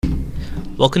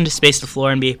Welcome to Space the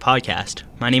Floor NBA podcast.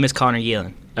 My name is Connor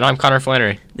Yeelan. And I'm Connor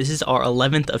Flannery. This is our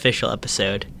 11th official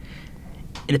episode.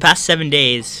 In the past 7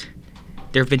 days,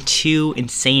 there have been two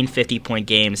insane 50-point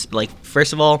games.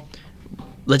 First of all,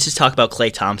 let's just talk about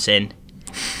Klay Thompson.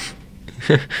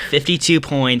 52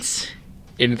 points.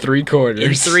 In 3 quarters.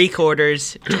 In 3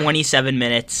 quarters, 27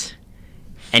 minutes.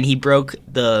 And he broke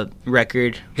the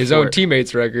record. His own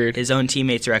teammates'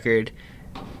 record.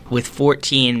 With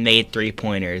 14 made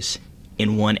three-pointers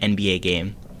in one NBA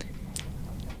game.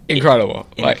 Incredible.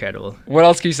 Incredible. What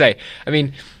else can you say? I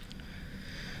mean,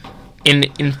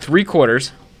 in 3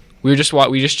 quarters, we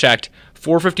just checked,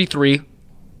 4:53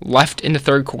 left in the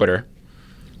third quarter.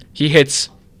 He hits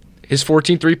his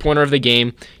 14th three-pointer of the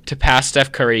game to pass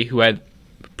Steph Curry, who had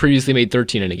previously made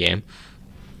 13 in a game.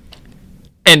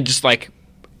 And just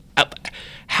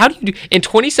how do you do in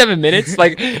 27 minutes?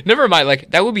 Never mind.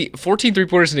 That would be 14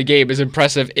 3-pointers in a game is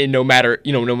impressive in no matter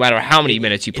how many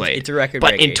minutes you played. It's a record.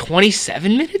 But in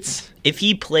 27 minutes, if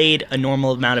he played a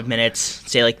normal amount of minutes,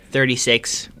 say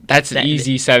 36, that's an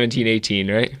easy 17,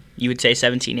 18, right? You would say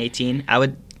 17, 18. I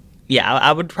would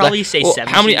probably say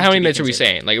 17. How many minutes are we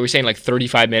saying? Are we saying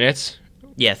 35 minutes?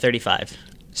 Yeah, 35.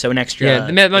 So an extra. Yeah,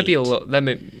 that might be a little.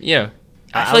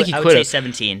 I feel like he could have. I would say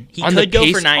 17. He could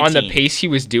go for 19. On the pace he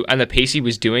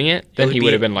was doing it, then he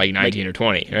would have been 19 or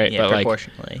 20, right? Yeah, but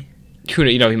proportionally.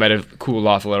 He might have cooled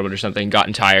off a little bit or something,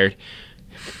 gotten tired.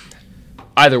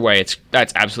 Either way,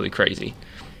 that's absolutely crazy.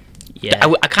 Yeah.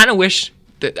 I kind of wish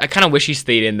he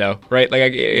stayed in though, right?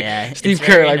 Steve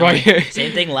Curry,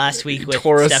 same thing last week with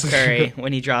Steph Curry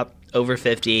when he dropped over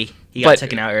 50. He got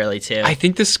taken out early too. I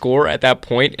think the score at that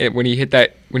point when he hit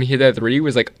that three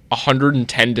was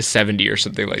 110 to 70 or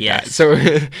something like that. So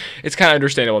it's kind of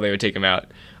understandable they would take him out.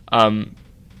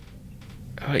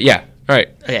 Yeah. All right.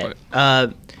 Okay.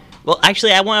 Well,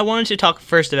 actually, I wanted to talk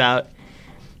first about.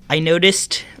 I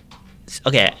noticed.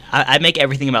 Okay, I make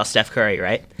everything about Steph Curry,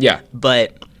 right? Yeah.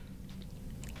 But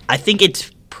I think it's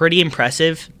pretty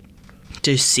impressive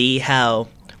to see how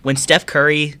when Steph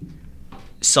Curry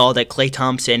saw that Klay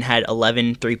Thompson had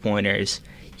 11 three-pointers,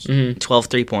 12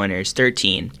 three-pointers,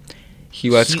 13.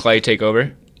 He lets Klay take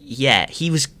over? Yeah,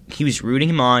 he was rooting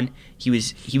him on. He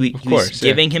was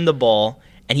giving him the ball,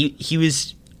 and he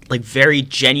was very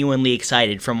genuinely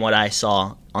excited from what I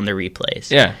saw on the replays.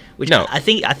 Yeah. I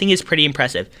think is pretty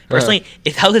impressive. Personally,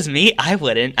 if that was me, I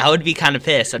wouldn't. I would be kind of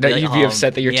pissed. You'd be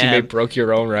upset that your teammate broke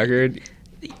your own record?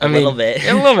 A little bit.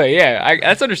 A little bit, yeah.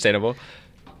 That's understandable.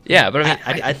 Yeah, but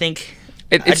I think...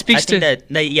 It speaks to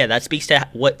that speaks to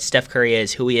what Steph Curry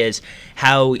is, who he is,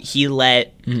 how he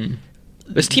let.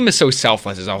 This team is so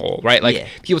selfless as a whole, right?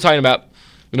 People talking about,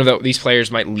 that these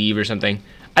players might leave or something.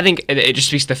 I think it just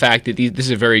speaks to the fact that this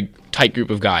is a very tight group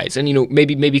of guys, and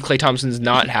maybe Klay Thompson's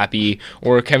not happy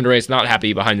or Kevin Durant's not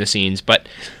happy behind the scenes, but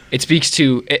it speaks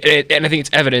to, and I think it's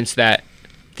evidence that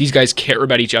these guys care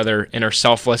about each other and are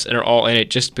selfless and are all in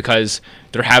it just because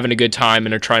they're having a good time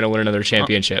and are trying to win another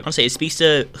championship. I'll say it speaks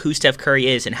to who Steph Curry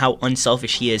is and how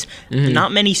unselfish he is.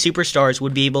 Not many superstars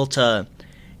would be able to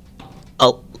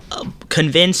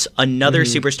convince another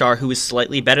superstar who is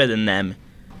slightly better than them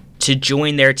to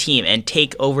join their team and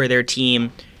take over their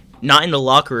team, not in the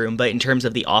locker room, but in terms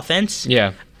of the offense.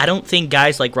 Yeah. I don't think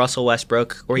guys like Russell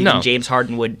Westbrook or even James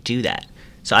Harden would do that.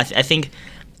 So I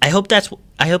hope that's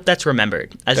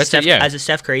remembered. As a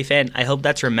Steph Curry fan, I hope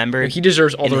that's remembered. He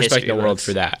deserves all the respect in the world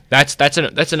for that. That's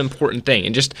an important thing,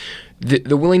 and just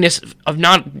the willingness of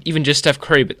not even just Steph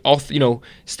Curry, but all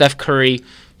Steph Curry,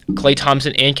 Klay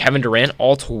Thompson, and Kevin Durant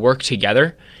all to work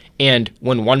together. And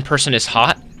when one person is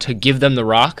hot, to give them the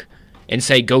rock and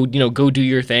say go do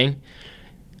your thing.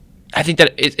 I think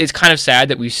that it's kind of sad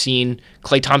that we've seen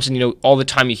Klay Thompson. All the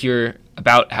time you hear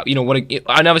about how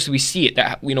and obviously we see it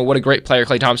that what a great player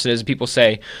Klay Thompson is. And people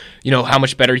say how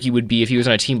much better he would be if he was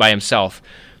on a team by himself.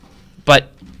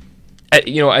 But I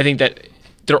think that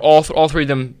they're all three of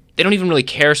them. They don't even really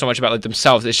care so much about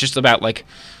themselves. It's just about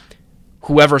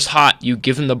whoever's hot, you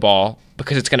give them the ball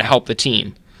because it's going to help the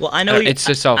team. Well, I know it's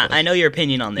just selfless. I know your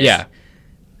opinion on this. Yeah.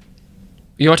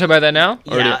 You want to talk about that now?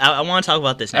 Yeah, I want to talk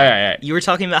about this now. All right. You were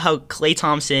talking about how Klay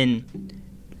Thompson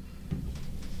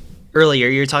earlier.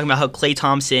 You were talking about how Klay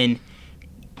Thompson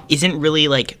isn't really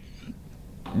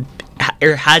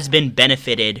or has been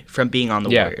benefited from being on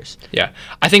the Warriors. Yeah.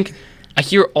 I think I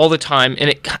hear all the time,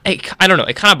 and I don't know.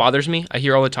 It kind of bothers me. I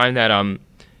hear all the time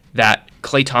that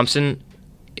Klay Thompson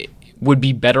would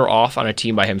be better off on a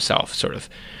team by himself, sort of.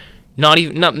 Not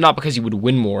because he would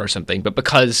win more or something, but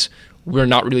because we're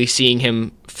not really seeing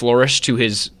him flourish to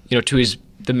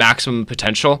the maximum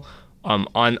potential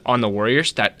on the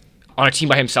Warriors. That on a team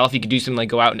by himself, he could do something like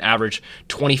go out and average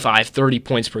 25, 30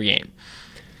 points per game.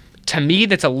 to me,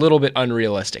 that's a little bit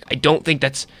unrealistic. I think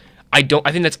that's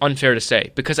unfair to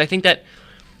say, because I think that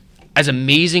as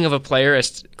amazing of a player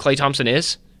as Klay Thompson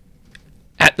is,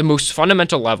 at the most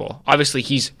fundamental level, obviously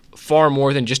he's far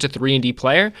more than just a 3-and-D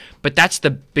player, but that's the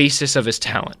basis of his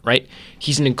talent, right?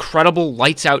 He's an incredible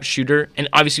lights-out shooter, and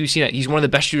obviously we've seen that. He's one of the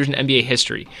best shooters in NBA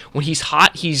history. When he's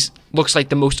hot, looks like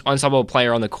the most unstoppable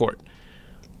player on the court.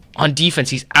 On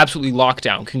defense, he's absolutely locked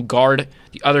down, can guard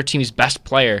the other team's best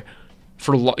player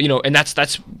and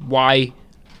that's why,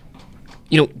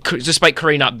 despite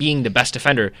Curry not being the best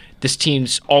defender, this team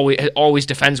always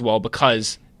defends well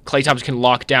because Klay Thompson can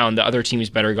lock down the other team's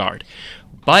better guard.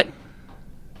 But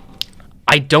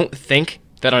I don't think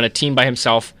that on a team by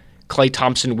himself, Klay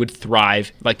Thompson would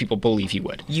thrive like people believe he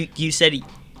would. You said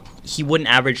he wouldn't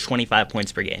average 25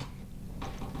 points per game.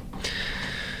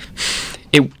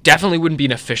 It definitely wouldn't be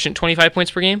an efficient 25 points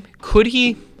per game. Could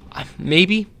he?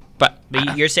 Maybe. But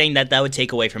you're saying that would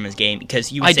take away from his game,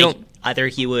 because you would say either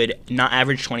he would not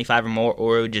average 25 or more,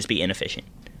 or it would just be inefficient.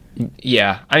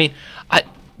 Yeah. I mean,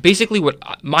 basically what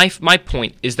my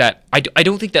point is that I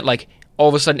don't think that, like, all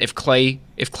of a sudden if Klay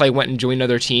went and joined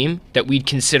another team, that we'd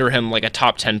consider him like a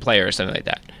top 10 player or something like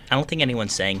that. I don't think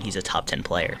anyone's saying he's a top 10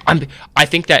 player. I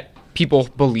think that people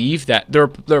believe that there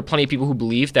are plenty of people who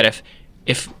believe that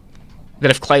if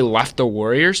Klay left the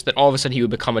Warriors, that all of a sudden he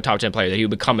would become a top 10 player, that he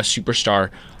would become a superstar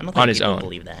on his own. I don't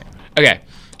believe that. Okay,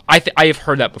 I have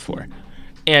heard that before,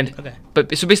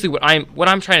 but so basically what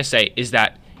I'm trying to say is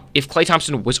that if Klay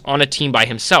Thompson was on a team by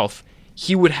himself,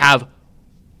 he would have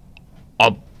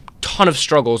a ton of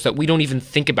struggles that we don't even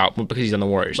think about because he's on the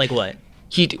Warriors. Like what?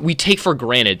 We take for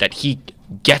granted that he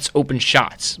gets open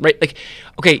shots, right? Like,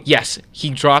 okay, yes, he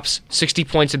drops 60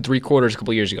 points in 3 quarters a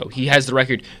couple years ago. He has the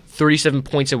record 37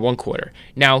 points in 1 quarter.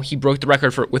 Now he broke the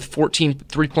record with 14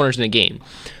 3-pointers in a game.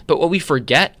 But what we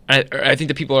forget, I think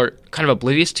that people are kind of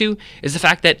oblivious to, is the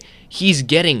fact that he's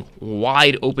getting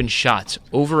wide open shots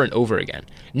over and over again.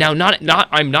 Now,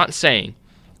 I'm not saying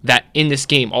that in this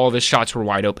game all of his shots were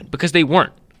wide open, because they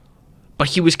weren't. But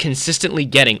he was consistently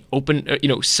getting open,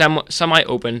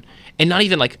 semi-open, and not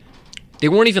even like, they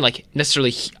weren't even like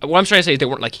necessarily. What I'm trying to say is they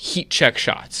weren't like heat check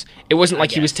shots. It wasn't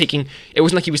like he was taking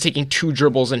 2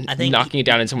 dribbles and knocking it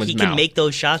down in someone's mouth. He can make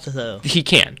those shots though. He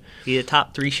can. He's a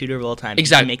top 3 shooter of all time.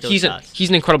 Exactly. He can make those shots. He's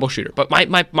an incredible shooter. But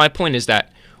my point is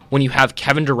that when you have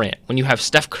Kevin Durant, when you have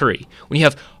Steph Curry, when you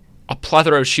have a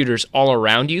plethora of shooters all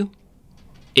around you,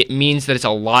 it means that it's a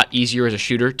lot easier as a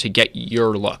shooter to get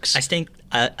your looks.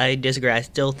 I disagree. I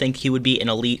still think he would be an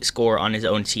elite scorer on his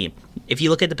own team. If you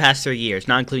look at the past 3 years,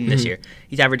 not including this year,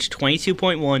 he's averaged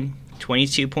 22.1,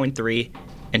 22.3,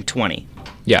 and 20.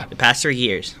 Yeah. The past 3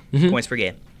 years, points per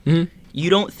game. Mm-hmm. You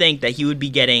don't think that he would be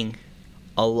getting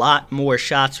a lot more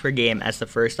shots per game as the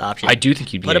first option? I do think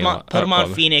he'd be put him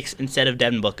on Phoenix instead of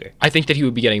Devin Booker. I think that he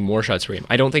would be getting more shots per game.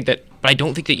 I don't think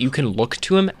that you can look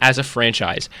to him as a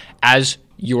franchise as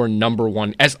your number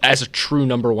one, as a true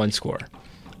number one scorer.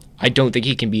 I don't think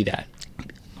he can be that.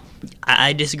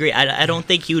 I disagree. I don't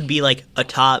think he would be like a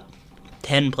top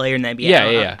 10 player in the NBA.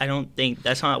 Yeah. I don't think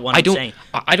that's not what I'm saying.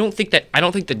 I don't think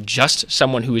that just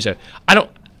someone who is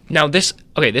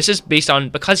this is based on,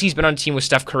 because he's been on a team with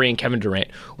Steph Curry and Kevin Durant,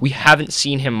 we haven't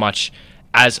seen him much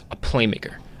as a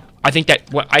playmaker. I think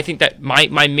that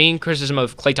my main criticism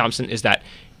of Klay Thompson is that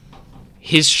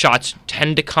his shots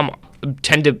tend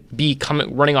to be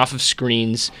running off of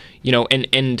screens,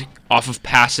 and off of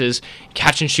passes,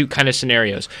 catch and shoot kind of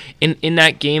scenarios. In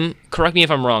that game, correct me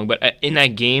if I'm wrong, but in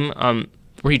that game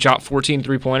where he dropped 14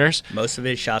 3-pointers, most of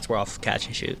his shots were off catch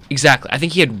and shoot. Exactly. I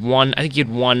think he had one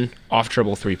off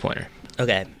dribble 3-pointer.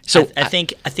 Okay. So I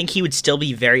think he would still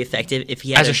be very effective if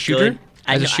he had as a shooter.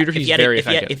 As a shooter, he's very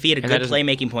effective. If he had a good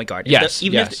playmaking point guard. Yes.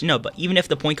 Even if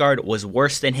the point guard was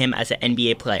worse than him as an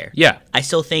NBA player. Yeah. I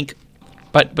still think.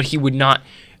 But he would not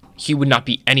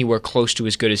be anywhere close to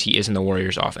as good as he is in the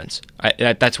Warriors' offense.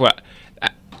 Okay,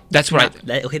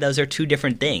 those are 2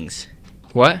 different things.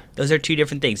 What? Those are 2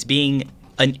 different things. Being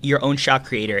your own shot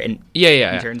creator and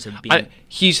in terms of being.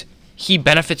 He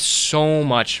benefits so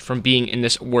much from being in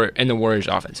the Warriors'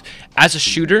 offense as a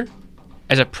shooter,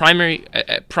 as a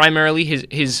primarily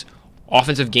his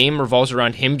offensive game revolves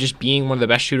around him just being one of the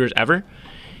best shooters ever.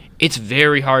 It's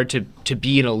very hard to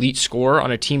be an elite scorer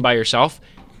on a team by yourself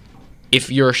if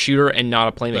you're a shooter and not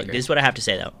a playmaker. Look, this is what I have to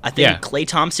say, though. I think Klay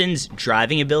Thompson's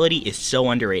driving ability is so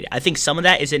underrated. I think some of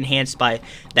that is enhanced by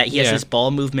that he has this ball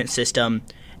movement system,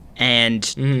 and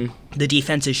the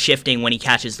defense is shifting when he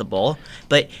catches the ball.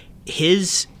 But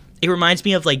it reminds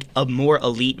me of like a more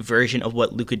elite version of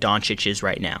what Luka Doncic is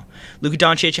right now. Luka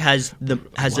Doncic has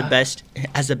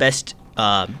the best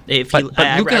If But you,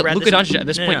 Luka I read this- Doncic at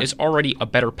this no, point no. is already a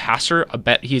better passer. I'm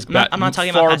not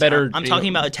talking far about passing. better. I'm talking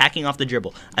about attacking off the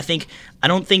dribble. I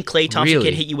don't think Klay Thompson Really?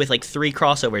 can hit you with like 3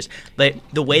 crossovers, but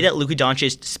the way that Luka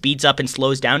Doncic speeds up and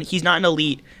slows down, he's not an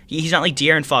elite. He's not like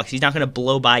De'Aaron Fox. He's not going to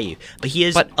blow by you, but he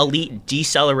is elite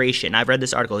deceleration. I've read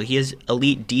this article. He has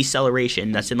elite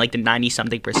deceleration. That's in like the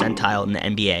 90-something percentile in the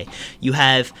NBA. You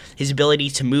have his ability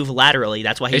to move laterally.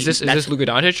 That's why Is this Luka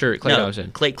Doncic or Klay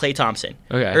Thompson? Klay Thompson.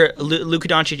 Okay. Or Luka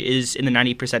Doncic is in the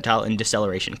 90th percentile in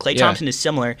deceleration. Klay Thompson is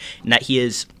similar in that he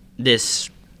is this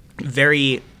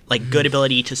very good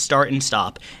ability to start and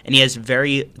stop, and he has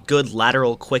very good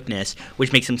lateral quickness,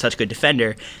 which makes him such a good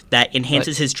defender that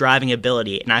enhances his driving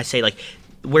ability. And I say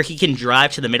where he can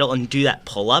drive to the middle and do that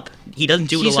pull up, he doesn't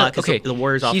do it a lot because the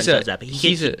Warriors offense does that. But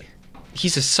he's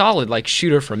a solid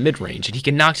shooter from mid range, and he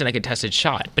can knock down a contested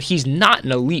shot. But he's not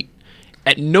an elite.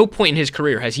 At no point in his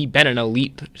career has he been an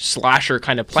elite slasher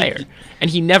kind of player, and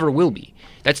he never will be.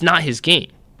 That's not his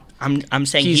game. I'm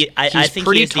saying I think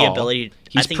he has the ability.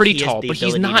 He's pretty tall, but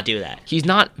he's not to do that. He's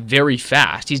not very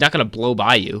fast. He's not going to blow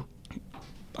by you.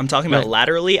 I'm talking about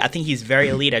laterally. I think he's very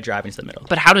elite at driving to the middle.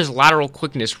 But how does lateral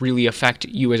quickness really affect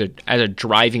you as a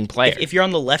driving player? If you're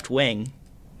on the left wing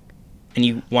and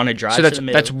you want to drive to the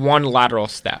middle, that's one lateral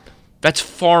step. That's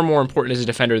far more important as a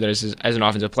defender than as an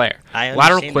offensive player.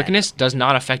 Lateral quickness does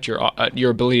not affect your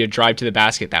ability to drive to the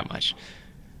basket that much.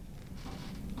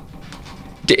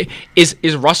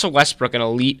 Is Russell Westbrook an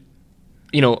elite,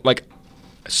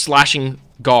 slashing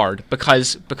guard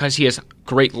because he has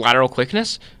great lateral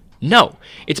quickness? No,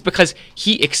 it's because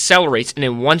he accelerates and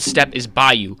in one step is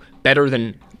by you better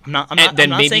than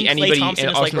maybe anybody else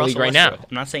in the league right now. I'm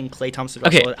not saying Klay Thompson.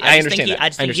 Okay, I understand that. I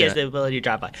just think he has the ability to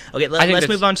drive by. Okay, let's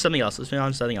move on to something else.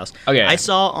 Okay. I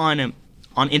saw on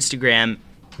Instagram,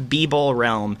 B-Ball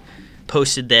Realm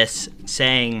posted this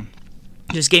saying,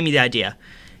 just gave me the idea,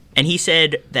 and he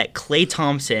said that Klay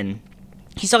Thompson.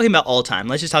 He's talking about all time.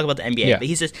 Let's just talk about the NBA. Yeah. But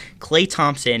he says Klay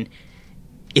Thompson.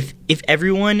 If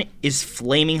everyone is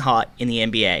flaming hot in the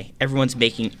NBA, everyone's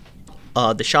making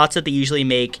the shots that they usually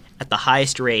make at the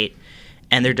highest rate,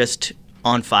 and they're just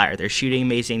on fire. They're shooting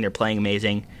amazing. They're playing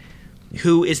amazing.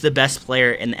 Who is the best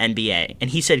player in the NBA? And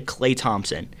he said Klay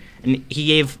Thompson. And he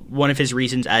gave one of his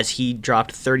reasons as he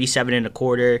dropped 37 and a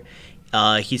quarter.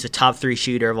 He's a top 3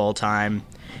 shooter of all time.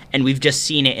 And we've just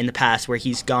seen it in the past where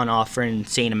he's gone off for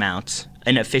insane amounts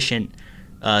and efficient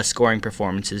scoring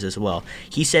performances as well.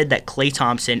 He said that Klay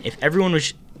Thompson, if everyone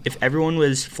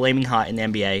was flaming hot in the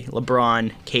NBA,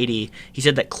 LeBron, KD, he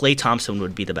said that Klay Thompson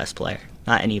would be the best player,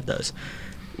 not any of those.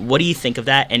 What do you think of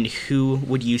that, and who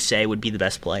would you say would be the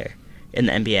best player in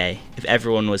the NBA if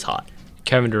everyone was hot?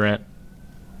 Kevin Durant.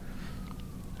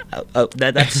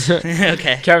 That's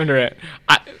okay. Kevin Durant.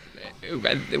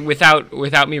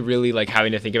 Without me really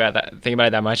having to think about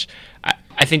it that much,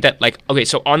 I think that okay,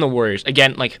 so on the Warriors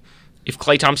again, if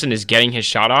Klay Thompson is getting his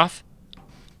shot off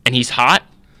and he's hot,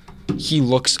 he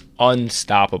looks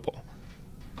unstoppable.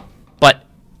 But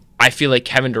I feel like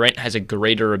Kevin Durant has a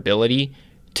greater ability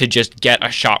to just get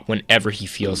a shot whenever he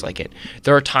feels like it.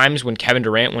 There are times when Kevin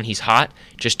Durant, when he's hot,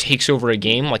 just takes over a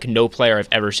game like no player I've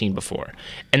ever seen before.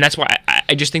 And that's why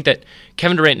I just think that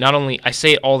Kevin Durant, not only, I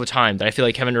say it all the time, that I feel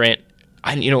like Kevin Durant,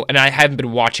 and I haven't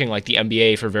been watching the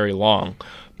NBA for very long,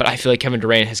 but I feel like Kevin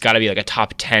Durant has got to be a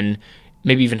top 10,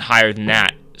 maybe even higher than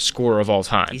that, scorer of all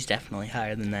time. He's definitely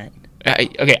higher than that.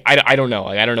 I don't know.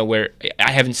 I don't know where.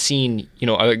 I haven't seen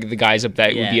the guys up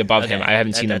that would be above him. I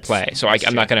haven't seen them play, so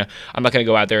I'm not gonna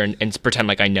go out there and pretend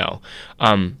like I know. But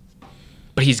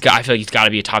I feel like he's got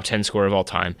to be a top 10 scorer of all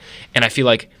time. And I feel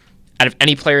like out of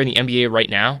any player in the NBA right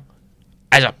now,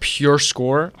 as a pure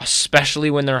scorer,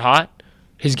 especially when they're hot,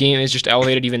 his game is just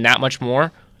elevated even that much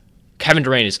more. Kevin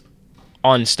Durant is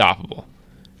unstoppable.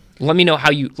 Let me know how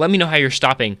you're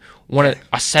stopping a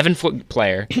 7-foot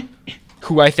player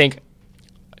who I think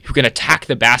who can attack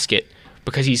the basket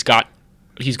because he's got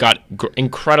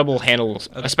incredible handles,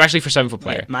 especially for 7-foot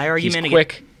player. My argument, he's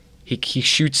quick. He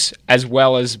shoots as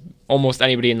well as almost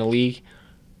anybody in the league.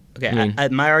 Okay,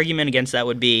 my argument against that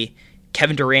would be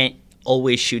Kevin Durant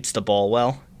always shoots the ball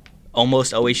well.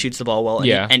 Almost always shoots the ball well.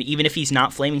 And even if he's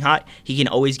not flaming hot, he can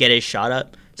always get his shot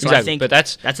up. So exactly, I think but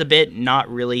that's a bit not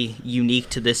really unique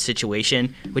to this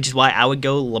situation, which is why I would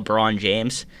go LeBron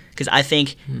James, because I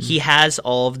think he has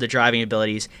all of the driving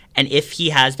abilities, and if he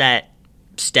has that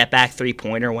step back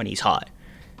 3-pointer when he's hot,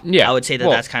 I would say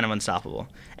that's kind of unstoppable.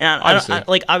 And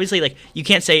obviously, you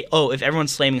can't say, if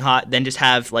everyone's flaming hot, then just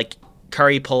have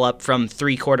Curry pull up from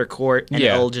 3-quarter court and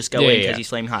it'll just go in because he's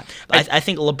flaming hot. But I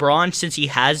think LeBron, since he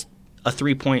has a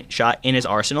 3-point shot in his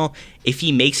arsenal, if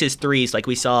he makes his threes like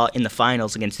we saw in the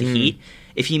finals against the Heat,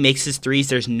 if he makes his threes,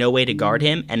 there's no way to guard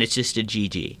him, and it's just a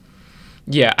GG.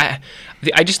 Yeah,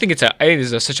 I just think I think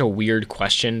this is such a weird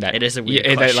question that it is a weird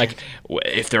question. That,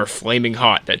 if they're flaming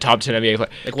hot, that top 10 NBA player.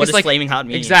 Like, what does flaming hot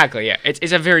mean? Exactly. Yeah,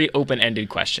 it's a very open-ended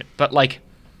question. But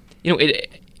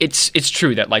it's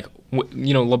true that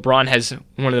LeBron has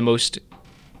one of the most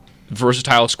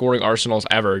versatile scoring arsenals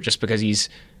ever, just because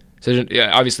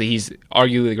obviously he's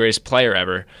arguably the greatest player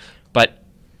ever. But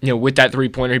with that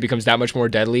 3-pointer, he becomes that much more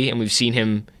deadly, and we've seen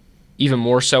him even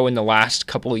more so in the last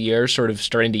couple of years, sort of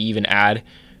starting to even add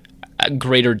a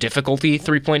greater difficulty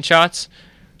 3-point shots.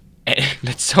 And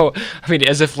that's so,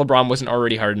 as if LeBron wasn't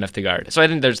already hard enough to guard. So I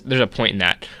think there's a point in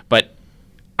that. But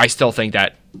I still think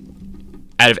that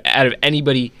out of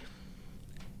anybody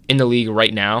in the league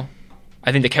right now,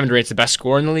 I think that Kevin Durant's the best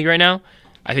scorer in the league right now.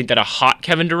 I think that a hot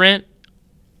Kevin Durant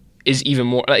is even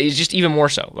more. Is just even more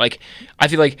so. Like, I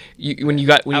feel like I would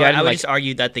just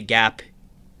argue that the gap.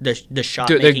 The shot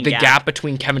the gap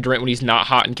between Kevin Durant when he's not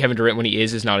hot and Kevin Durant when he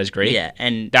is not as great. Yeah,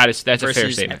 and that's a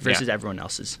fair statement versus everyone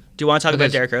else's. Do you want to talk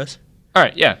about Derrick Rose? All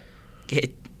right, yeah.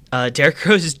 Derrick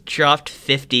Rose dropped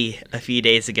 50 a few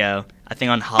days ago. I think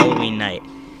on Halloween night.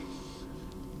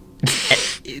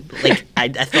 I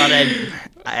thought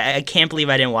I can't believe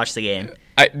I didn't watch the game.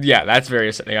 Yeah, that's very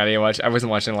upsetting. I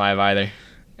wasn't watching live either.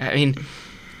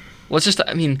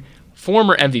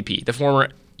 Former MVP, the former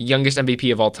youngest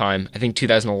MVP of all time, I think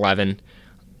 2011,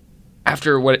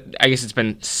 after what I guess it's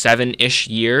been 7-ish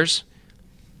years,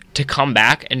 to come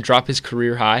back and drop his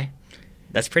career high.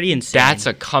 That's pretty insane. That's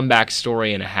a comeback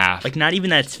story and a half. Not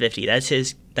even that it's 50.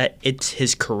 It's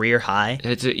his career high.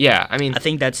 I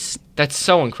think that's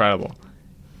so incredible.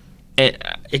 And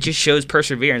it just shows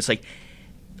perseverance.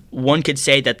 One could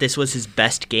say that this was his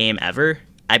best game ever.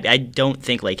 I don't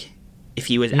think if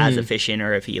he was as efficient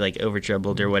or if he over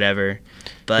dribbled or whatever.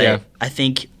 But I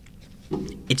think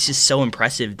it's just so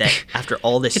impressive that after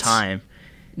all this time.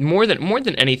 More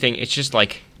than anything, it's just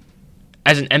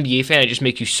as an NBA fan, it just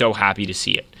makes you so happy to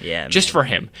see it. Yeah. Just for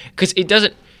him. Because it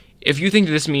doesn't. If you think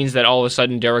this means that all of a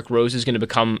sudden Derrick Rose is going to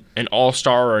become an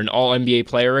all-star or an all-NBA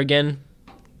player again,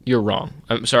 you're wrong.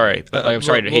 I'm sorry. I'm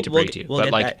sorry to hate to break it to you.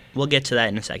 We'll get to that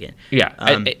in a second. Yeah.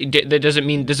 That doesn't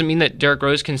mean that Derrick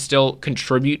Rose can still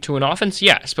contribute to an offense?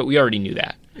 Yes, but we already knew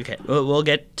that. Okay. We'll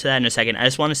get to that in a second. I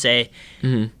just want to say,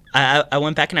 I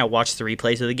went back and I watched the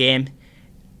replays of the game,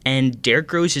 and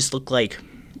Derrick Rose just looked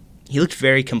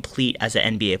very complete as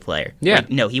an NBA player. Yeah.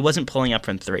 No, he wasn't pulling up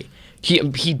from three.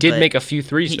 He did make a few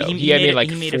threes, though. He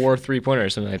made 4 3-pointers or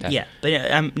something like that. Yeah,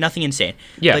 but nothing insane.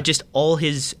 Yeah. But just all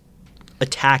his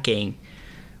attacking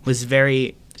was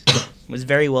very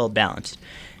well balanced,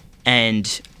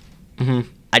 and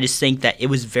I just think that it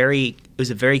was a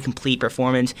very complete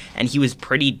performance, and he was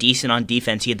pretty decent on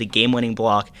defense. He had the game-winning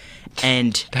block,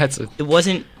 and it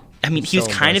wasn't. He was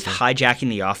kind of hijacking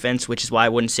the offense, which is why I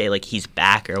wouldn't say he's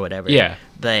back or whatever. Yeah.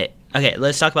 But okay,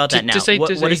 let's talk about that now.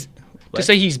 To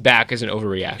say he's back is an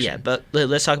overreaction. Yeah, but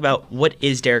let's talk about what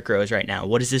is Derrick Rose right now.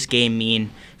 What does this game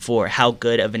mean for how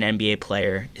good of an NBA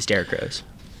player is Derrick Rose?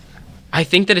 I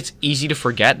think that it's easy to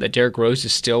forget that Derrick Rose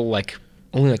is still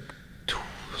only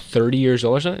 30 years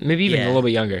old or something, maybe even a little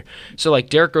bit younger. So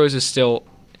Derrick Rose is still,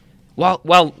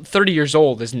 while 30 years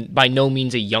old is by no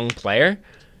means a young player.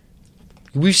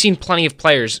 We've seen plenty of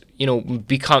players,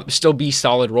 still be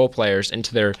solid role players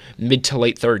into their mid to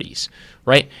late 30s,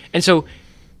 right? And so,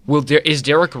 is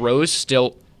Derrick Rose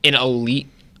still an elite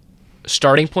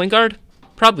starting point guard?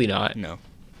 Probably not. No,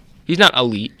 he's not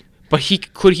elite, but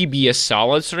could he be a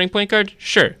solid starting point guard?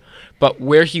 Sure, but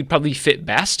where he'd probably fit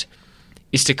best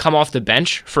is to come off the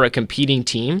bench for a competing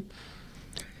team,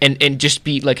 and just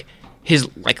be his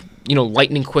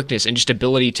lightning quickness and just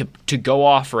ability to go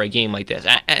off for a game like this.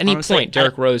 At any point,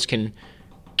 Derrick Rose can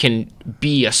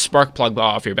be a spark plug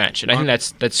off your bench, and I think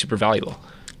that's super valuable.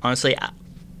 Honestly,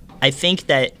 I think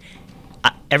that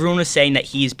everyone was saying that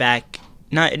he's back.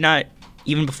 Not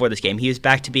even before this game, he was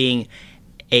back to being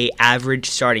a average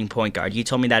starting point guard. You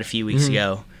told me that a few weeks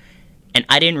ago, and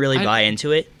I didn't really buy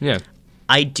into it. Yeah,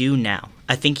 I do now.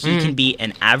 I think he can be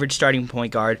an average starting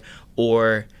point guard,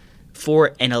 or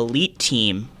for an elite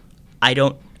team. I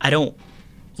don't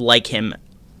like him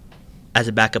as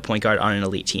a backup point guard on an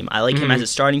elite team. I like him as a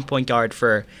starting point guard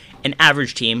for an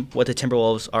average team, what the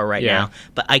Timberwolves are right now.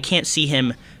 But I can't see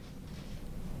him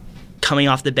coming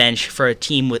off the bench for a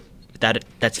team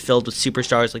that's filled with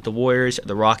superstars like the Warriors, or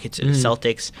the Rockets, or the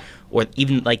Celtics, or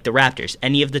even the Raptors,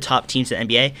 any of the top teams in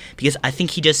the NBA, because I think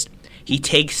he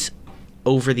takes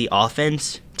over the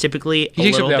offense typically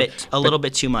a little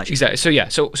bit too much. Exactly.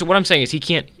 So what I'm saying is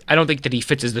I don't think that he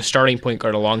fits as the starting point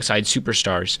guard alongside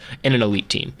superstars in an elite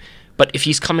team. But if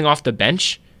he's coming off the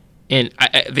bench and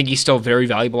I think he's still very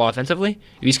valuable offensively.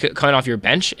 If he's coming off your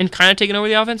bench and kind of taking over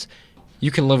the offense, you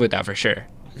can live with that for sure,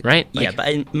 right? Like,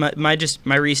 yeah, but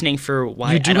my reasoning for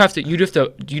why you do have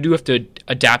to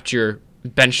adapt your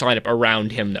bench lineup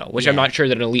around him though, which I'm not sure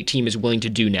that an elite team is willing to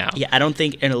do now. Yeah, I don't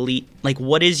think an elite, like,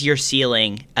 what is your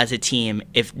ceiling as a team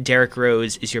if Derrick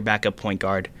Rose is your backup point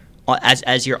guard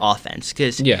as your offense?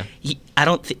 Because I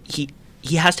don't think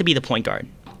he has to be the point guard.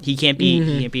 He can't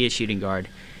be a shooting guard,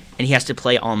 and he has to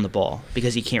play on the ball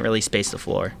because he can't really space the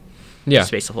floor. Yeah,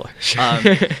 space the floor.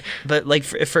 But like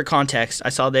for context, I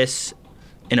saw this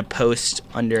in a post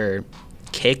under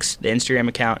Kicks, the Instagram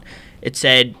account. It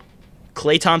said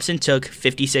Klay Thompson took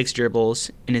 56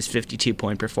 dribbles in his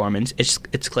 52-point performance. It's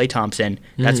Klay Thompson.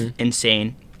 That's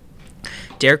insane.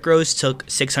 Derrick Rose took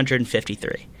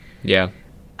 653. Yeah.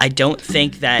 I don't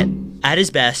think that at his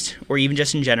best, or even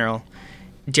just in general,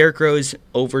 Derrick Rose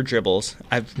over dribbles.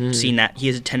 I've seen that. He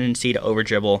has a tendency to over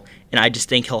dribble, and I just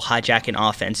think he'll hijack an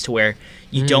offense to where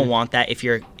you don't want that if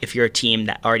you're a team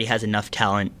that already has enough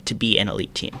talent to be an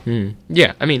elite team.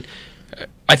 Yeah, I mean,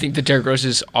 I think that Derrick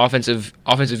Rose's offensive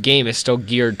game is still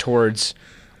geared towards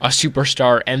a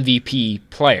superstar MVP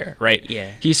player, right?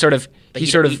 Yeah. He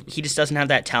just doesn't have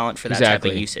that talent for that type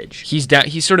of usage. I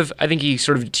think he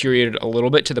sort of deteriorated a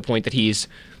little bit to the point that he's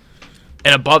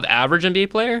an above average NBA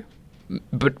player,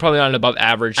 but probably not an above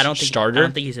average starter. I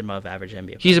don't think he's an above average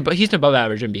NBA player. He's an above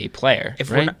average NBA player. If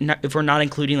we're not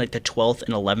including like the 12th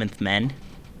and 11th men,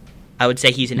 I would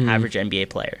say he's an average NBA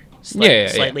player.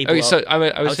 Slightly below. Okay, so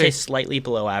I would say slightly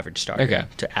below average starter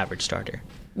to average starter.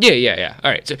 Yeah.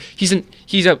 All right. So he's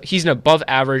an above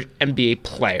average NBA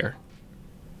player,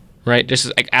 right? Just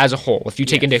like as a whole, if you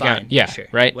take into account, sure.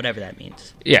 Right, whatever that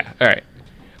means. Yeah. All right.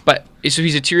 But so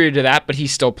he's deteriorated to that, but he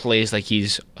still plays like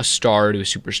he's a star to a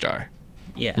superstar.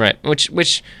 Yeah. Right.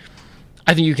 Which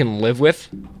I think you can live with,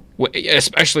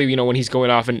 especially when he's going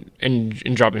off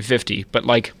and dropping 50. But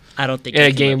like, I don't think in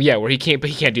a game, where he can't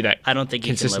do that. I don't think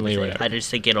consistently he can or live with whatever. it. I just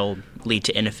think it'll lead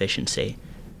to inefficiency.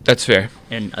 That's fair.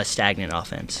 And a stagnant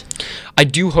offense. I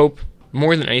do hope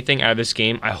more than anything out of this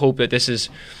game. I hope that this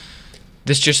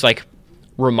just like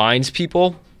reminds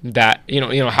people that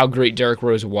how great Derrick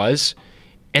Rose was,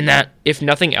 and that if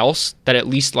nothing else, that at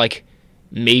least like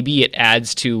maybe it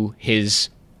adds to his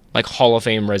like Hall of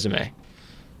Fame resume.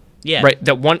 Yeah. Right.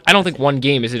 I don't think one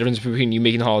game is the difference between you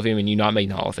making the Hall of Fame and you not making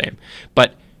the Hall of Fame.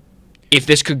 But if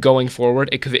this could going forward,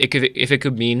 if it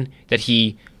could mean that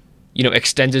he,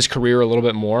 extends his career a little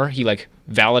bit more, he like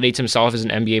validates himself as an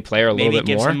NBA player a little bit more.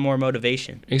 Maybe gives him more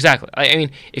motivation. Exactly. I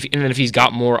mean, if he's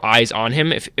got more eyes on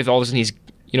him, if all of a sudden he's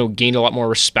gained a lot more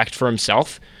respect for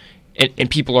himself, and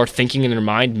people are thinking in their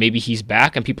mind maybe he's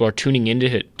back, and people are tuning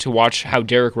in to watch how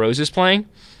Derrick Rose is playing,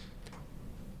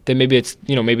 then maybe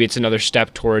it's another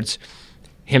step towards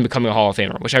him becoming a Hall of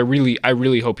Famer, which I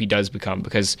really hope he does become,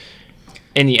 because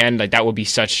in the end, like that would be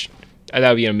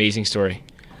an amazing story.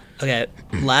 Okay,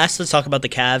 last, let's talk about the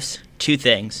Cavs. Two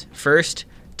things. First,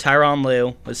 Tyronn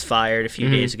Lue was fired a few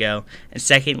days ago. And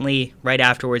secondly, right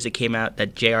afterwards, it came out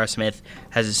that J.R. Smith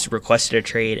has requested a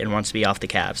trade and wants to be off the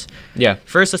Cavs. Yeah.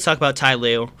 First, let's talk about Ty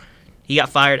Lue. He got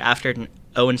fired after an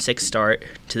 0-6 start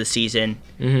to the season.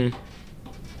 Mm-hmm.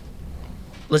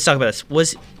 Let's talk about this.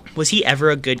 Was he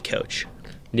ever a good coach?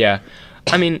 Yeah.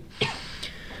 I mean,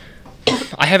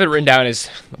 I have it written down as,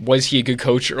 was he a good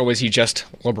coach or was he just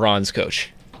LeBron's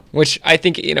coach? Which I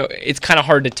think, it's kind of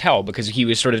hard to tell because he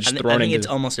was sort of just thrown into... I think it's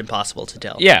almost impossible to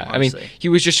tell. Yeah, honestly. I mean, he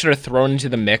was just sort of thrown into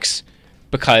the mix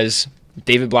because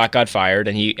David Black got fired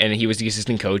and he was the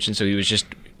assistant coach, and so he was just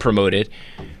promoted.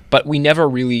 But we never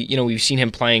really, we've seen him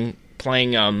playing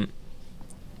with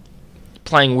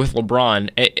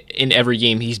LeBron in every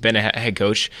game he's been a head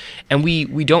coach, and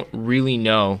we don't really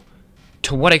know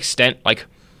to what extent, like,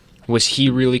 was he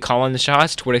really calling the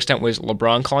shots? To what extent was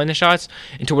LeBron calling the shots?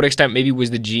 And to what extent maybe was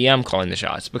the GM calling the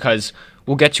shots? Because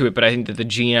we'll get to it, but I think that the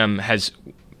GM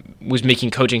was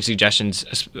making coaching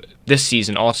suggestions this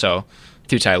season also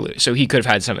through Ty Lue, so he could have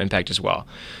had some impact as well.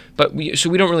 But we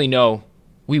don't really know.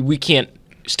 We can't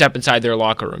step inside their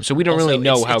locker room, so we don't really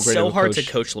know how great of a coach. It's so hard to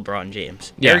coach LeBron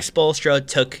James. Yeah. Eric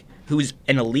Spoelstra who's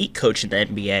an elite coach in the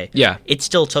NBA. Yeah. It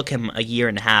still took him a year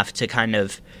and a half to kind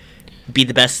of be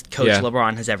the best coach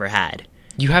LeBron has ever had.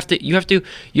 You have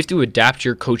to adapt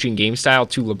your coaching game style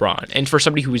to LeBron. And for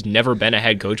somebody who's never been a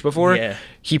head coach before,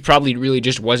 he probably really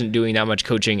just wasn't doing that much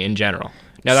coaching in general.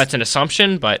 Now that's an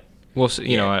assumption, but we'll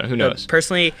see, who knows. But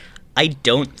personally, I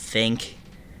don't think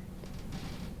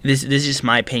this is just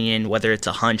my opinion, whether it's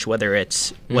a hunch, whether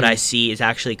it's what I see is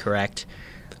actually correct.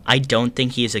 I don't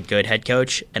think he's a good head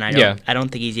coach, and I don't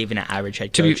think he's even an average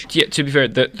head coach. To be fair,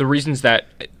 the reasons that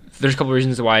there's a couple of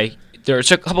reasons why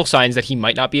there's a couple signs that he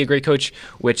might not be a great coach,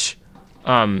 which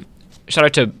shout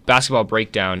out to Basketball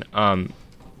Breakdown.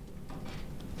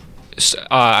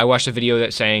 I watched a video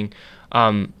that saying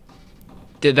that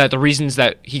the reasons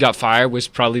that he got fired was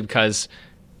probably because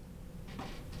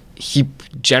he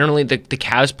generally the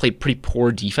Cavs played pretty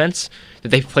poor defense. That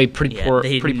they played pretty poor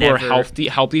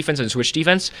help defense and switch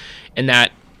defense, and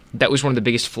that was one of the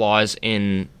biggest flaws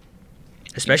in.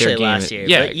 Especially last year.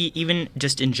 Yeah. But even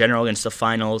just in general against the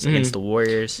finals, against the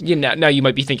Warriors. Yeah, now you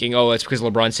might be thinking, oh, that's because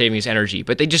LeBron's saving his energy.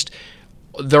 But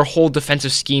their whole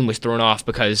defensive scheme was thrown off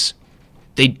because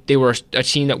they were a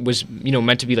team that was,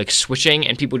 meant to be like switching,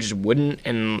 and people just wouldn't,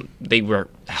 and they were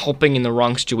helping in the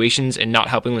wrong situations and not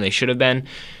helping when they should have been.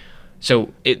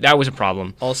 So that was a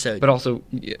problem. Continue.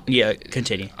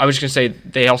 I was just going to say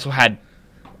they also had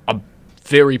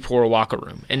very poor locker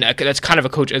room, and that's kind of a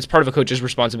coach. It's part of a coach's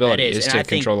responsibility is to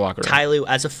control the locker room. Ty Lue,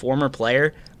 as a former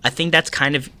player, I think that's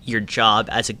kind of your job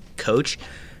as a coach,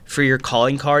 for your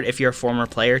calling card. If you're a former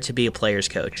player, to be a player's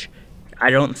coach. I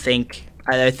think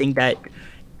that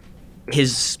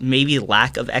his maybe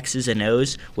lack of X's and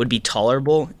O's would be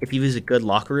tolerable if he was a good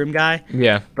locker room guy.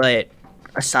 Yeah, but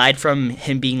aside from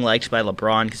him being liked by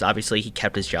LeBron, because obviously he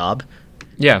kept his job.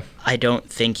 Yeah. I don't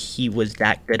think he was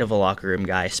that good of a locker room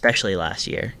guy, especially last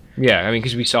year. Yeah, I mean,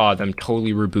 because we saw them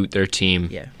totally reboot their team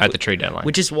at the trade deadline.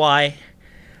 Which is why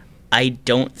I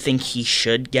don't think he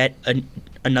should get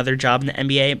another job in the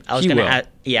NBA. I was going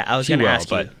to ask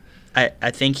you.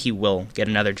 I think he will get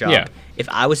another job. Yeah. If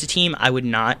I was a team, I would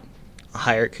not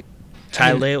hire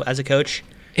Ty Lue as a coach.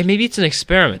 And maybe it's an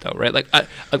experiment, though, right? Like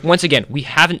once again, we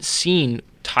haven't seen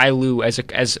Ty Lue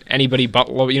as anybody but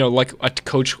like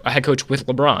a head coach with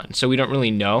LeBron, so we don't really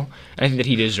know. I think that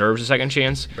he deserves a second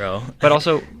chance, bro. But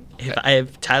also,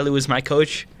 if Ty Lue was my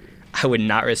coach, I would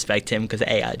not respect him because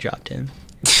I dropped him.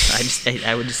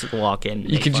 I would just walk in.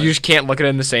 You just can't look at it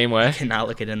in the same way. I cannot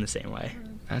look at it in the same way.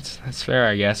 That's fair,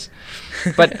 I guess.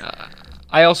 But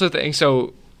I also think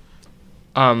so.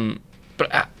 But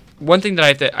one thing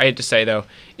that I had to say though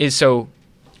is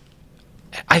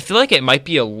I feel like it might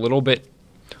be a little bit.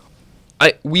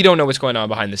 We don't know what's going on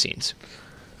behind the scenes.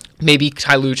 Maybe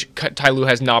Ty Lue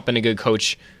has not been a good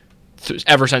coach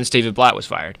ever since David Blatt was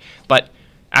fired. But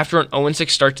after an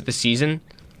 0-6 start to the season,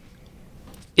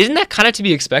 isn't that kind of to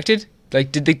be expected?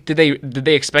 Like, did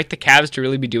they expect the Cavs to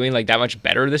really be doing like that much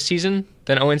better this season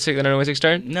than an 0-6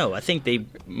 start? No, I think they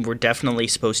were definitely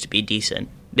supposed to be decent.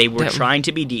 They were trying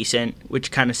to be decent,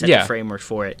 which kind of set the framework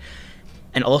for it.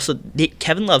 And also,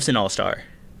 Kevin Love's an all-star.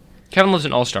 Kevin Love's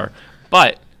an all-star,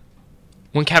 but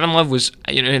when Kevin Love was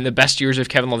in the best years of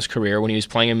Kevin Love's career, when he was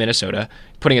playing in Minnesota,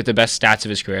 putting up the best stats of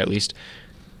his career at least,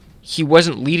 he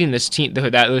wasn't leading this team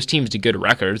those teams to good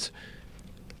records,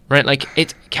 right? Like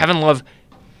it's Kevin Love,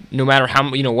 no matter how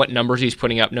what numbers he's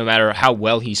putting up, no matter how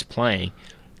well he's playing,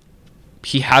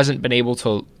 he hasn't been able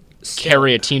to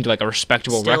carry a team to like a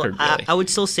respectable record. Really. I would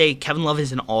still say Kevin Love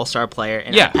is an all-star player,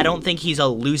 and I don't think he's a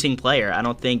losing player. I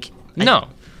don't think. No.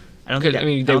 I don't think that,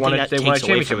 they won a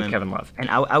championship with Kevin Love. And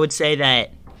I would say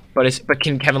that. But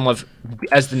can Kevin Love,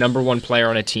 as the number one player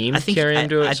on a team, carry him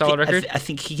to a solid record? I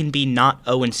think he can be not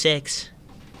 0-6.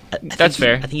 That's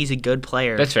fair. I think he's a good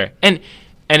player. That's fair. And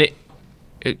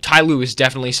Ty Lue is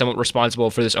definitely somewhat responsible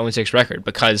for this 0-6 record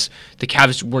because the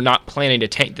Cavs were not planning to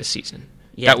tank this season.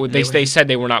 Yeah, they said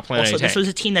they were not planning to tank. This was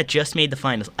a team that just made the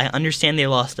finals. I understand they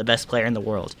lost the best player in the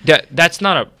world. That's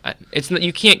not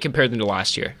you can't compare them to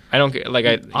last year. You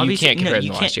can't compare them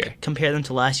to last year. Compare them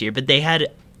to last year, but they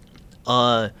had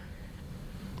a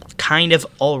kind of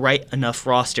all right enough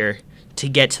roster to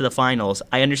get to the finals.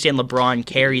 I understand LeBron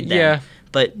carried them,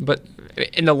 but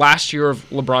in the last year of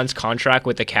LeBron's contract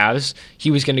with the Cavs,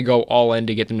 he was going to go all in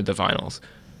to get them to the finals.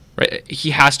 Right?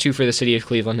 He has to for the city of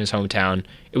Cleveland, his hometown.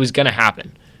 It was going to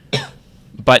happen.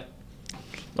 But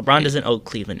LeBron doesn't owe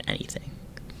Cleveland anything.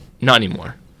 Not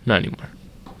anymore.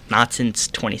 Not since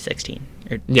 2016.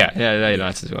 Not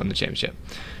since we won the championship.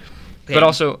 Okay. But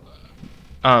also...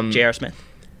 J.R. Smith.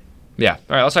 Yeah.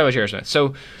 All right, let's talk about J.R. Smith.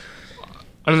 So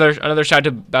another shout out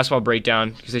to Basketball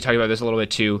Breakdown, because they talk about this a little bit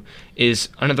too, is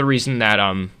another reason that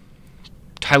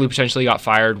Ty Lue potentially got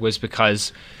fired was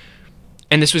because...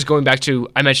 And this was going back to,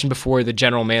 I mentioned before, the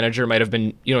general manager might have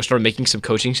been, started making some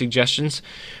coaching suggestions.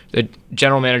 The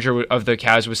general manager of the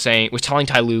Cavs was telling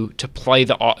Ty Lue to play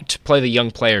the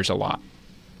young players a lot.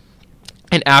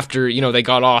 And after, they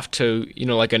got off to,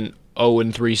 like an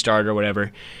 0-3 start or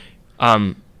whatever,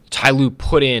 Ty Lue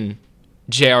put in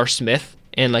J.R. Smith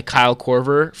and like Kyle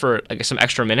Korver for like some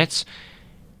extra minutes,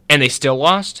 and they still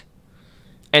lost.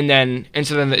 So then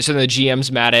the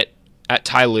GM's mad at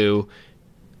Ty Lue.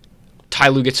 Ty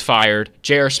Lue gets fired.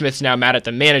 J.R. Smith's now mad at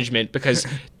the management because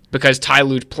Ty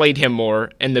Lue played him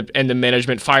more, and the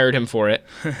management fired him for it.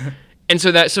 And so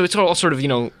it's all sort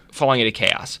of, falling into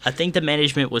chaos. I think the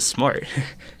management was smart.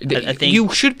 I think you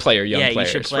should play your young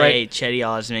players, you should play right? Chetty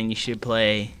Osman. You should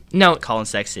play Colin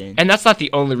Sexton. And that's not the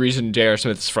only reason J.R.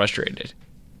 Smith is frustrated.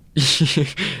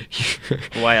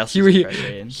 Why else is he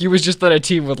frustrated? He was just on a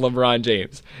team with LeBron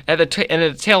James. At the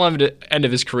tail end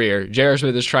of his career, J.R.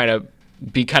 Smith is trying to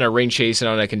be kind of ring chasing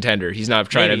on a contender. He's not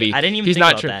trying to be. I didn't even think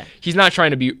about that. He's not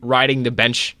trying to be riding the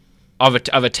bench of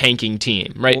a tanking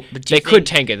team, right? Well, they could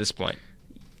tank at this point.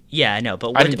 Yeah, I know,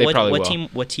 but I think they probably will.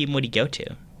 What team would he go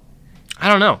to? I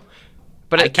don't know.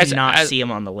 But I cannot see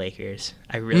him on the Lakers.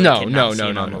 I really cannot see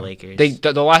him on the Lakers.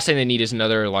 The last thing they need is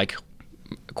another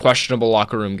questionable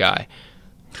locker room guy.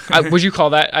 Would you call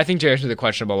that? I think J.R. Smith's a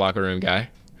questionable locker room guy,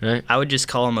 right? I would just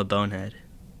call him a bonehead.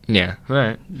 Yeah, all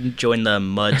right. Join the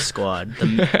Mud Squad.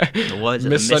 What is it?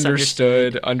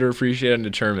 Misunderstood, underappreciated,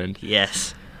 undetermined.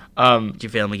 Yes.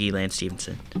 JaVale McGee, Lance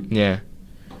Stevenson. Yeah.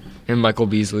 And Michael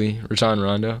Beasley, Rajon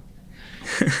Rondo.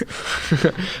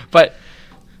 But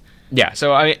yeah,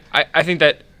 so I think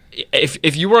that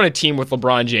if you were on a team with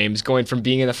LeBron James going from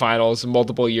being in the finals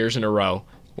multiple years in a row,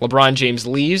 LeBron James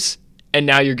leaves, and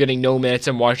now you're getting no minutes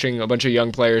and watching a bunch of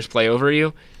young players play over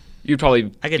you, you'd probably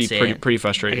be pretty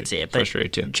frustrated. I could see it,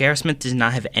 frustrated too. J.R. Smith does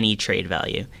not have any trade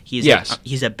value. He's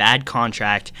a bad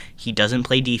contract. He doesn't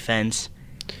play defense.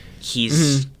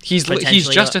 He's just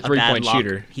a 3-point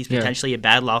shooter. He's potentially a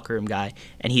bad locker room guy,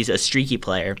 and he's a streaky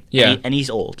player. Yeah, and he's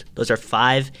old. Those are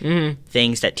 5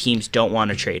 things that teams don't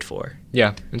want to trade for.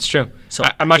 Yeah, it's true. So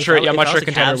I'm not sure. I'm not sure a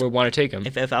contender would want to take him.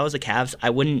 If I was the Cavs, I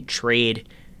wouldn't trade.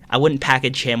 I wouldn't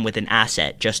package him with an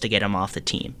asset just to get him off the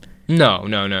team. No.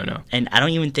 And I don't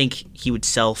even think he would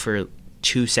sell for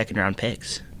 2 second-round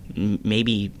picks.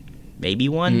 Maybe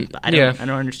 1. But I don't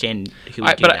understand who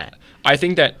would do that. I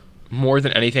think that more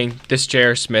than anything, this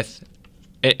J.R. Smith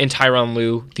and Tyronn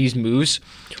Lue, these moves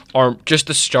are just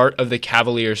the start of the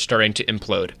Cavaliers starting to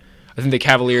implode. I think the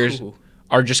Cavaliers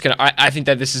are just gonna. I think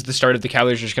that this is the start of the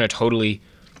Cavaliers just gonna totally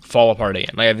fall apart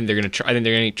again. I think they're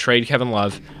gonna trade Kevin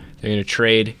Love. They're gonna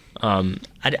trade I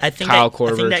think Kyle that,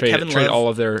 Korver. I think that trade Kevin Love, all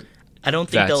of their. I don't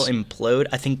think they'll implode.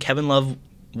 I think Kevin Love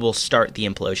will start the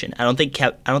implosion. I don't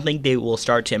think they will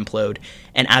start to implode,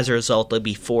 and as a result, they'll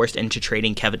be forced into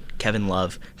trading Kevin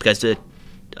Love because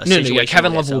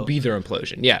Kevin Love will be their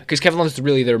implosion. Yeah, because Kevin Love is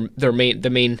really the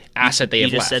main asset they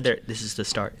have left. You just said this is the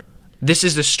start. This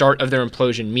is the start of their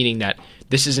implosion, meaning that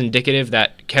this is indicative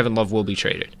that Kevin Love will be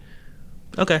traded.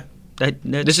 Okay,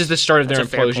 this is the start of their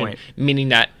implosion, meaning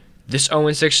that this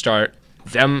 0-6 start,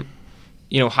 them,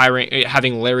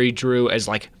 having Larry Drew as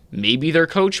maybe their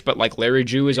coach, but Larry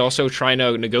Drew is also trying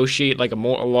to negotiate a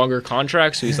longer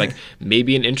contract, so he's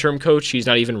maybe an interim coach. He's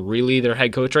not even really their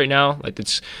head coach right now.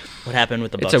 It's what happened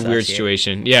with the Bucks. It's a weird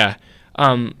situation. Yeah.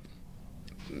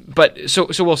 But so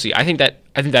we'll see. I think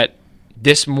that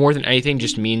this more than anything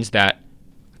just means that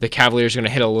the Cavaliers are going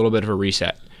to hit a little bit of a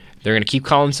reset. They're going to keep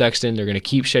Colin Sexton. They're going to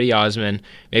keep Chetty Osman.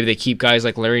 Maybe they keep guys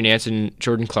like Larry Nance and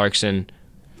Jordan Clarkson.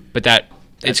 But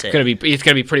it's going to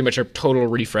be pretty much a total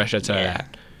refresh outside of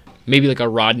that. Maybe a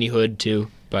Rodney Hood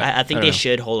too. But I think they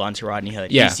should hold on to Rodney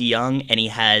Hood. Yeah. He's young and he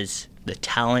has the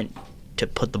talent to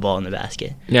put the ball in the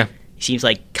basket. Yeah. He seems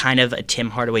like kind of a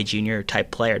Tim Hardaway Jr. type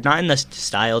player. Not in the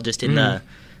style, just in the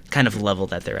kind of level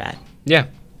that they're at. Yeah.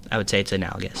 I would say it's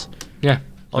analogous. Yeah.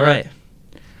 All right.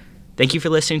 Thank you for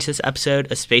listening to this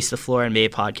episode of Space the Floor NBA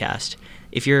podcast.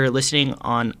 If you're listening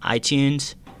on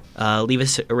iTunes, leave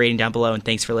us a rating down below, and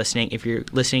thanks for listening. If you're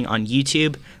listening on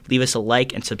YouTube, leave us a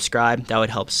like and subscribe. That would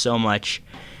help so much.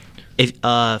 If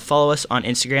follow us on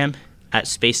Instagram at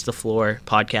Space the Floor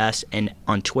Podcast and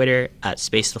on Twitter at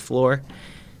Space the Floor.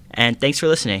 And thanks for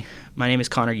listening. My name is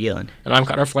Connor Gielan. And I'm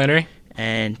Connor Flannery.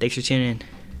 And thanks for tuning in.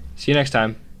 See you next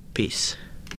time. Peace.